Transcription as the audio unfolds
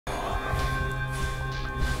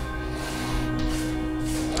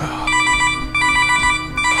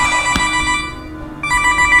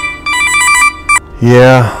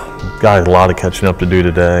Yeah, got a lot of catching up to do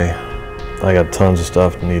today. I got tons of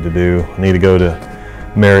stuff I need to do. I need to go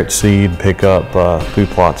to Merit Seed, pick up food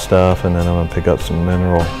plot stuff, and then I'm gonna pick up some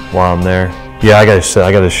mineral while I'm there. Yeah, I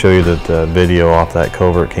gotta show you the video off that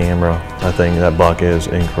covert camera. I think that buck is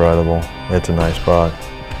incredible. It's a nice buck.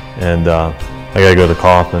 And I gotta go to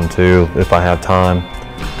Kaufman too, if I have time.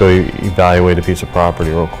 Go evaluate a piece of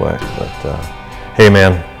property real quick. But hey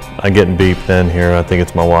man, I'm getting beeped in here. I think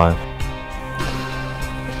it's my wife.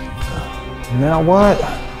 Now what?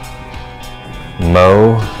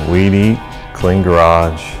 Mow, weed eat, clean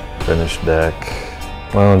garage, finish deck.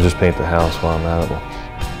 Well, just paint the house while I'm at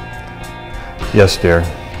it. Yes, dear.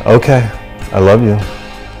 Okay, I love you.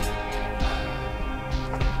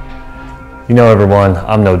 You know, everyone,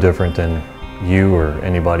 I'm no different than you or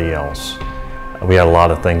anybody else. We had a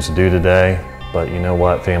lot of things to do today, but you know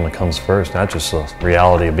what? Family comes first. Not just the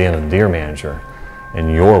reality of being a deer manager,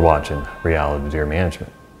 and you're watching reality deer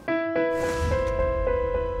management.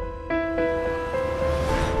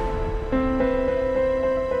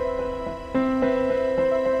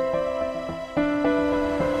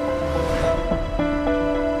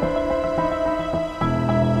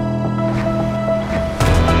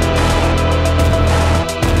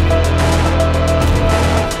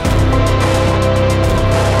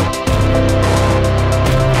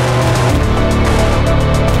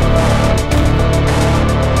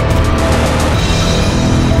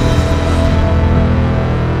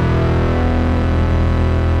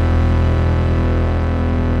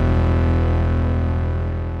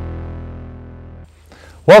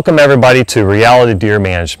 Welcome everybody to Reality Deer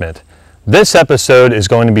Management. This episode is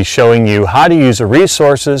going to be showing you how to use the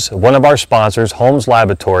resources of one of our sponsors, Holmes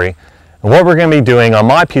Laboratory. And what we're going to be doing on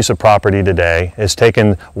my piece of property today is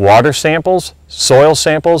taking water samples, soil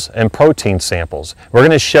samples, and protein samples. We're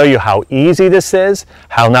going to show you how easy this is,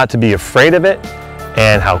 how not to be afraid of it,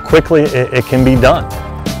 and how quickly it can be done.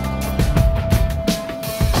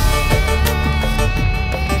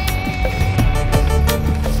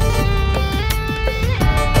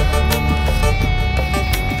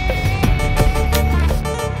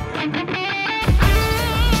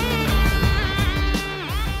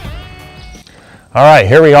 All right,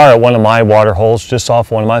 here we are at one of my water holes just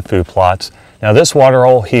off one of my food plots. Now this water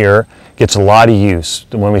hole here gets a lot of use.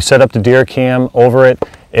 When we set up the deer cam over it,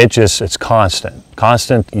 it's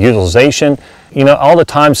constant utilization. You know, all the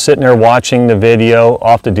time sitting there watching the video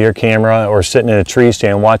off the deer camera or sitting in a tree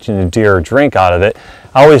stand watching the deer drink out of it,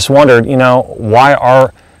 I always wondered, you know, why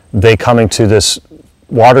are they coming to this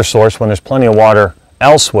water source when there's plenty of water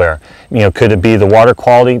elsewhere? You know, could it be the water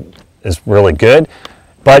quality is really good?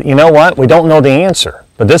 But you know what? We don't know the answer.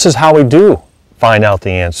 But this is how we do find out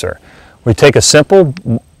the answer. We take a simple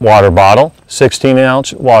water bottle,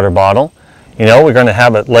 16-ounce water bottle. You know, we're going to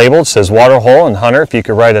have it labeled, it says water hole. And Hunter, if you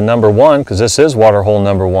could write a number 1, because this is water hole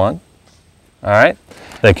number 1. All right.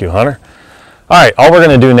 Thank you, Hunter. All right. All we're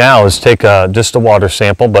going to do now is take just a water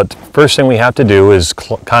sample. But first thing we have to do is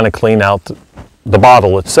kind of clean out the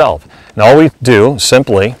bottle itself. And all we do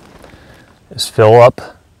simply is fill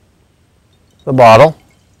up the bottle.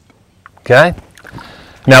 Okay,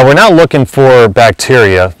 now we're not looking for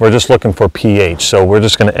bacteria, we're just looking for pH. So we're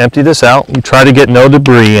just going to empty this out. You try to get no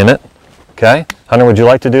debris in it. Okay, Hunter, would you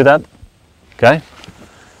like to do that? Okay,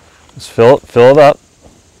 let's fill it up.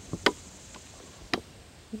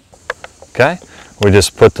 Okay, we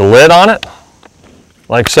just put the lid on it,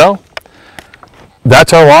 like so.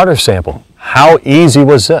 That's our water sample. How easy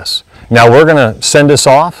was this? Now we're going to send this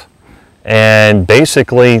off. And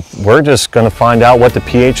basically, we're just going to find out what the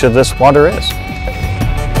pH of this water is.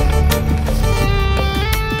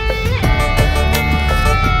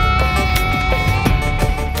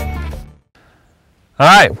 All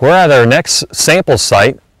right, we're at our next sample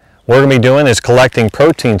site. What we're going to be doing is collecting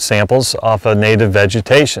protein samples off of native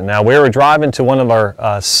vegetation. Now, we were driving to one of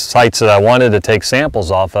our sites that I wanted to take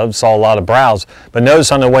samples off of, saw a lot of browse, but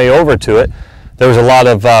noticed on the way over to it, there was a lot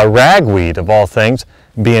of ragweed, of all things,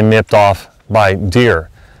 being nipped off by deer.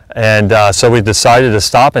 And so we decided to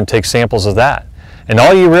stop and take samples of that. And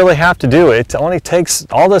all you really have to do, it only takes,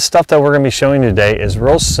 all this stuff that we're going to be showing today is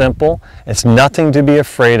real simple. It's nothing to be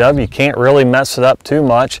afraid of. You can't really mess it up too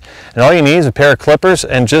much. And all you need is a pair of clippers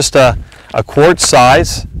and just a quart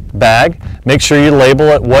size bag. Make sure you label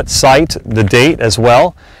it what site, the date as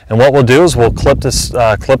well. And what we'll do is we'll clip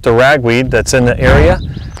the ragweed that's in the area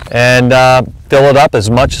and fill it up as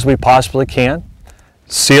much as we possibly can.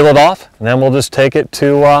 Seal it off, and then we'll just take it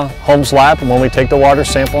to Holmes Lab when we take the water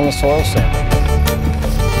sample and the soil sample.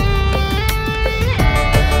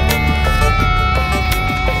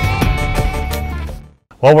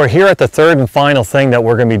 Well, we're here at the third and final thing that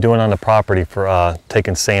we're going to be doing on the property for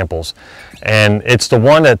taking samples. And it's the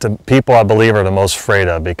one that the people, I believe, are the most afraid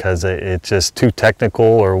of because it's just too technical,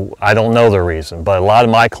 or I don't know the reason. But a lot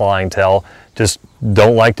of my clientele just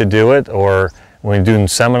don't like to do it, or when you're doing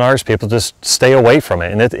seminars, people just stay away from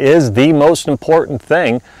it. And it is the most important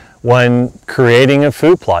thing when creating a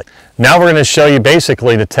food plot. Now we're going to show you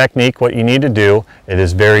basically the technique, what you need to do. It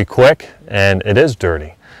is very quick and it is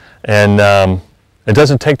dirty. And it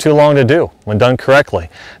doesn't take too long to do when done correctly.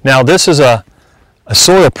 Now this is a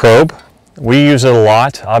soil probe. We use it a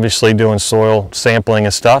lot, obviously doing soil sampling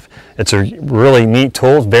and stuff. It's a really neat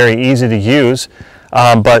tool, it's very easy to use,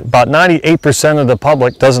 but about 98% of the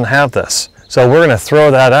public doesn't have this. So we're going to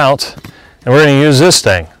throw that out and we're going to use this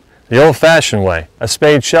thing, the old-fashioned way, a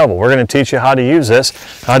spade shovel. We're going to teach you how to use this,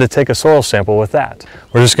 how to take a soil sample with that.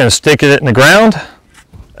 We're just going to stick it in the ground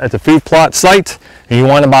at the food plot site. And you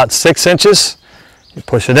want about 6 inches. You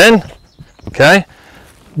push it in, okay,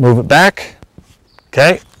 move it back,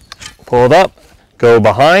 okay, pull it up, go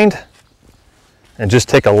behind, and just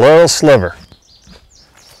take a little sliver,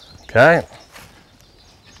 okay,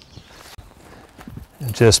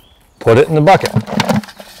 and just put it in the bucket.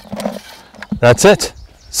 That's it,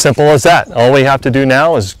 simple as that. All we have to do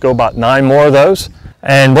now is go about 9 more of those.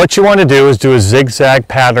 And what you want to do is do a zigzag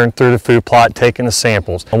pattern through the food plot, taking the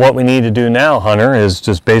samples. And what we need to do now, Hunter, is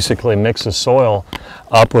just basically mix the soil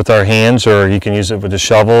up with our hands, or you can use it with a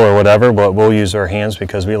shovel or whatever, but we'll use our hands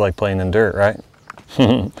because we like playing in dirt, right?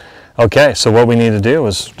 Okay, so what we need to do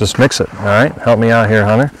is just mix it, all right? Help me out here,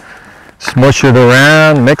 Hunter. Smush it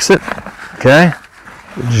around, mix it, okay?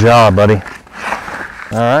 Good job, buddy.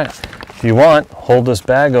 All right, if you want, hold this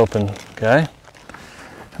bag open, okay?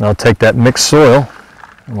 And I'll take that mixed soil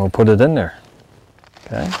and we'll put it in there,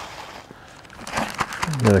 okay?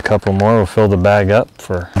 Get a couple more, we'll fill the bag up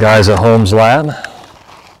for guys at Holmes Lab.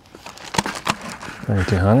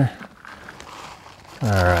 Thank you, Hunter.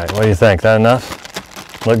 All right, what do you think? That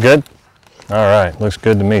enough? Look good? All right, looks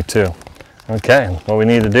good to me too. Okay, what we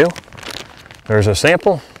need to do, there's our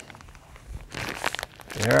sample.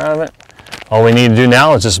 Get out of it. All we need to do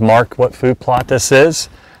now is just mark what food plot this is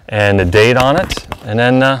and the date on it, and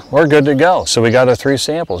then we're good to go. So we got our 3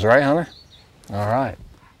 samples, right, Hunter? All right.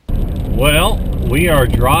 Well, we are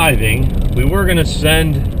driving. We were gonna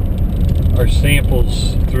send our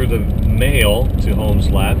samples through the mail to Holmes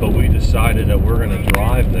Lab, but we decided that we're gonna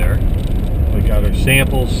drive there. We got our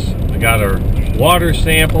samples, we got our water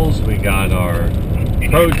samples, we got our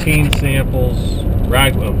protein samples,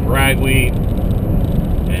 ragweed,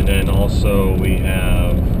 and then also we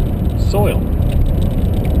have soil.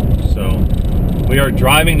 So we are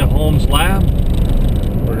driving to Holmes Lab.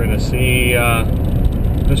 We're going to see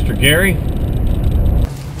Mr. Gary.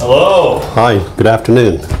 Hello. Hi, good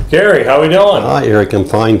afternoon. Gary, how we doing? Hi, Eric, I'm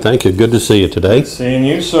fine, thank you. Good to see you today. Good seeing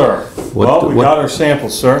you, sir. We got our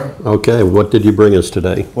samples, sir. Okay, what did you bring us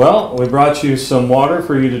today? Well, we brought you some water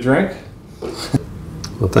for you to drink.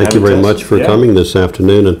 Well, thank you very much for coming this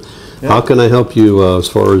afternoon. And how can I help you as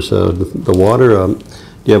far as the water?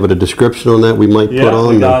 Do you have a description on that we might put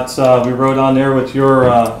on? Yeah, we wrote on there with your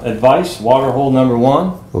advice, water hole number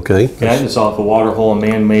 1. Okay. Okay, it's off a water hole, a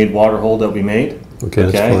man-made water hole that we made. Okay,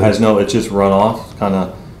 that's fine. Has no, it's just runoff, kind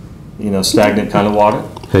of, stagnant kind of water.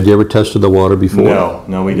 Had you ever tested the water before?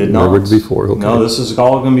 No, we did not. Never before, okay. No, this is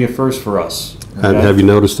all going to be a first for us. Okay? Have you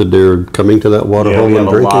noticed the deer coming to that water hole and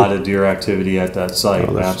drinking? Yeah, we have a lot of deer activity at that site.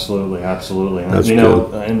 Absolutely. That's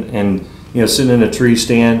good. And sitting in a tree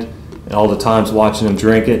stand and all the times watching them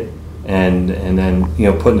drink it, and then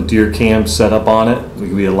putting a deer cam set up on it, there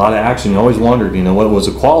could be a lot of action. You always wondered what was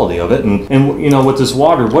the quality of it, and with this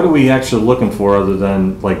water, what are we actually looking for other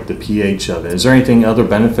than like the pH of it? Is there anything other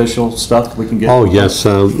beneficial stuff we can get? Oh yes,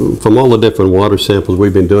 from all the different water samples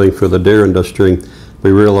we've been doing for the deer industry,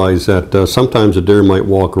 we realize that sometimes a deer might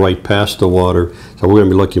walk right past the water, so we're going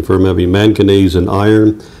to be looking for maybe manganese and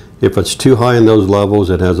iron. If it's too high in those levels,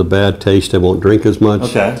 it has a bad taste, it won't drink as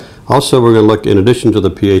much. Okay. Also, we're going to look, in addition to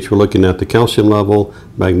the pH, we're looking at the calcium level,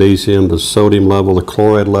 magnesium, the sodium level, the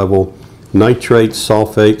chloride level, nitrates,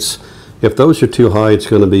 sulfates. If those are too high, it's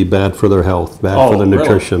going to be bad for their health, bad for their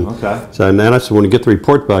nutrition. Really? Okay. So, and then when we get the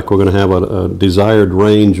report back, we're going to have a desired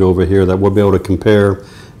range over here that we'll be able to compare.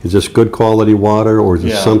 Is this good quality water, or is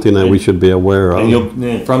this something that we should be aware of?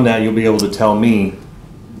 And from that, you'll be able to tell me,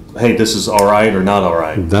 hey, this is all right or not all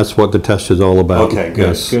right. That's what the test is all about. Okay, good,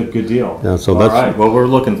 yes. Good deal. Yeah, so all right, well, we're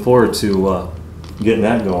looking forward to getting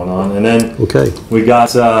that going on. And then we got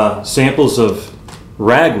samples of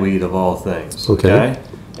ragweed of all things. Okay.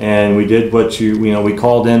 And we did what we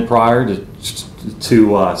called in prior to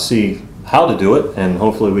see how to do it, and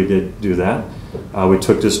hopefully we did do that. we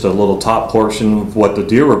took just a little top portion of what the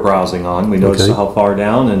deer were browsing on. We noticed Okay. how far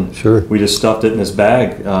down, and Sure. we just stuffed it in this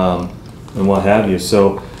bag and what have you.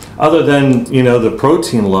 So other than, you know, the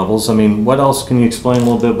protein levels, I mean, what else can you explain a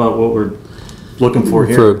little bit about what we're looking for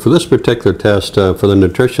here? For this particular test, for the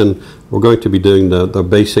nutrition, we're going to be doing the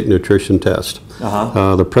basic nutrition test.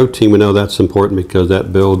 The protein, we know that's important because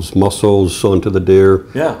that builds muscles onto the deer.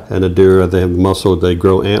 Yeah. And the deer, they have muscle, they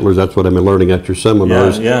grow antlers. That's what I've been learning at your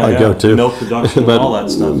seminars I go to. Milk production and all that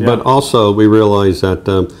stuff. Yeah. But also, we realize that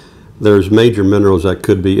there's major minerals that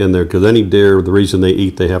could be in there because any deer, the reason they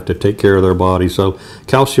eat, they have to take care of their body. So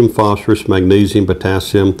calcium, phosphorus, magnesium,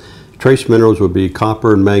 potassium. Trace minerals would be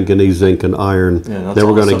copper, manganese, zinc, and iron. Yeah, then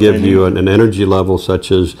we're going to give you an energy level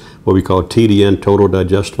such as what we call TDN, total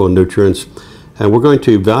digestible nutrients. And we're going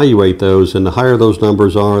to evaluate those, and the higher those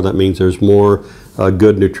numbers are, that means there's more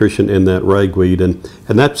good nutrition in that ragweed. And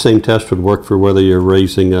that same test would work for whether you're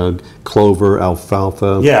raising clover,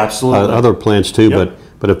 alfalfa, Yeah, absolutely. other plants too. Yep.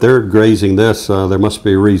 But if they're grazing this, there must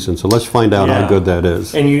be a reason. So let's find out how good that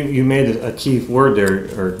is. And you made a key word there,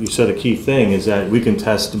 or you said a key thing, is that we can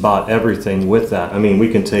test about everything with that. I mean,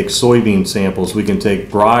 we can take soybean samples, we can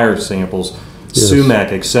take briar samples,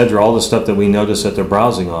 sumac, etc., all the stuff that we notice that they're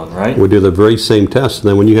browsing on, right? We do the very same test, and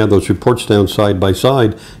then when you have those reports down side by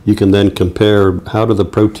side, you can then compare how do the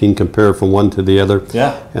protein compare from one to the other.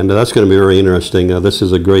 Yeah. And that's going to be very interesting. This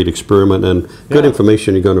is a great experiment and good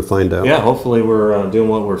information you're going to find out. Yeah, hopefully we're doing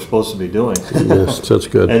what we're supposed to be doing. Yes, that's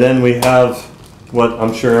good. And then we have what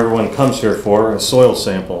I'm sure everyone comes here for, a soil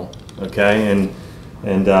sample, okay? And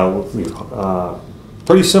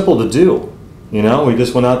pretty simple to do. You know, we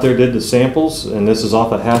just went out there, did the samples, and this is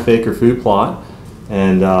off a half-acre food plot.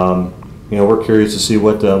 And, you know, we're curious to see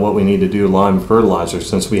what we need to do lime fertilizer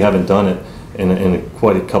since we haven't done it in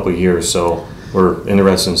quite a couple of years. So we're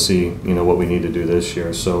interested to see, you know, what we need to do this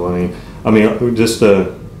year. So, I mean, just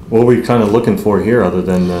what are we kind of looking for here other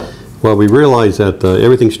than... Well, we realize that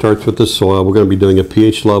everything starts with the soil. We're going to be doing a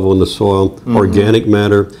pH level in the soil, organic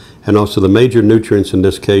matter, and also the major nutrients in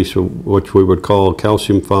this case, which we would call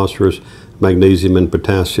calcium, phosphorus, magnesium, and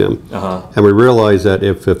potassium. And we realize that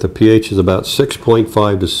if the pH is about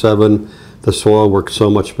 6.5 to 7, the soil works so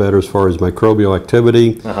much better as far as microbial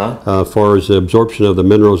activity, as far as the absorption of the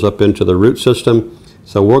minerals up into the root system.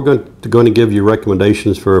 So we're going to give you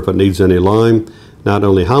recommendations for if it needs any lime, not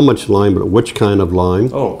only how much lime, but which kind of lime.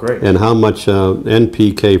 Oh, great. And how much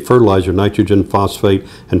NPK fertilizer, nitrogen, phosphate,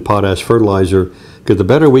 and potash fertilizer. Because the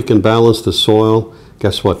better we can balance the soil,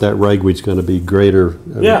 guess what? That ragweed's going to be greater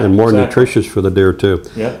and more nutritious for the deer too.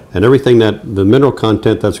 Yeah. And everything the mineral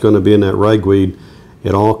content that's going to be in that ragweed,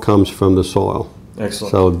 it all comes from the soil.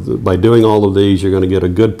 Excellent. So by doing all of these, you're going to get a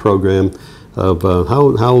good program of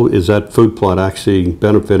how is that food plot actually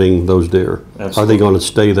benefiting those deer? Absolutely. Are they going to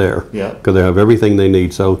stay there? Yeah. Because they have everything they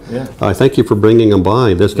need. So I thank you for bringing them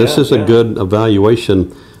by. This is a good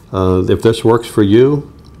evaluation. If this works for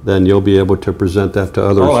you, then you'll be able to present that to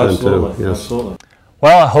others. Oh, absolutely. Too. Yes. Absolutely.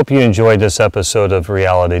 Well, I hope you enjoyed this episode of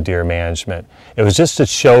Reality Deer Management. It was just to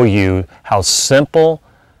show you how simple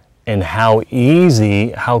and how easy,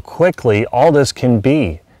 how quickly all this can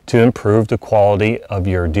be to improve the quality of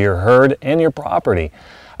your deer herd and your property.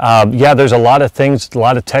 Yeah, there's a lot of things, a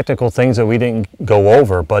lot of technical things that we didn't go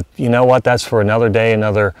over, but you know what? That's for another day,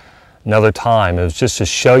 another time. It was just to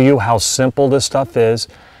show you how simple this stuff is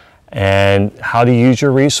and how to use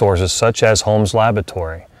your resources, such as Holmes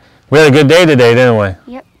Laboratory. We had a good day today, didn't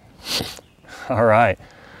we? Yep. All right.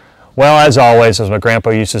 Well, as always, as my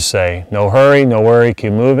grandpa used to say, no hurry, no worry,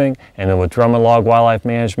 keep moving. And then with Drummond Log Wildlife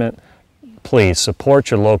Management, please support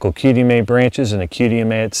your local QDMA branches and the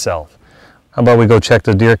QDMA itself. How about we go check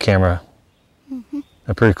the deer camera?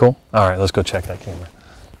 That pretty cool? All right, let's go check that camera.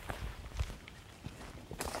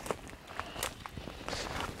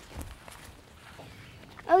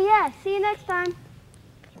 Oh yeah, see you next time.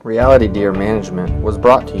 Reality Deer Management was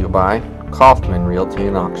brought to you by Kaufman Realty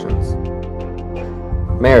and Auctions,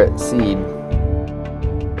 Merit Seed,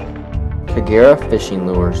 Kagera Fishing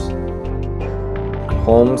Lures,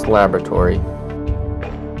 Holmes Laboratory,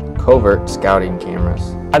 Covert Scouting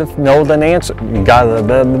Cameras. I don't know the answer. You got the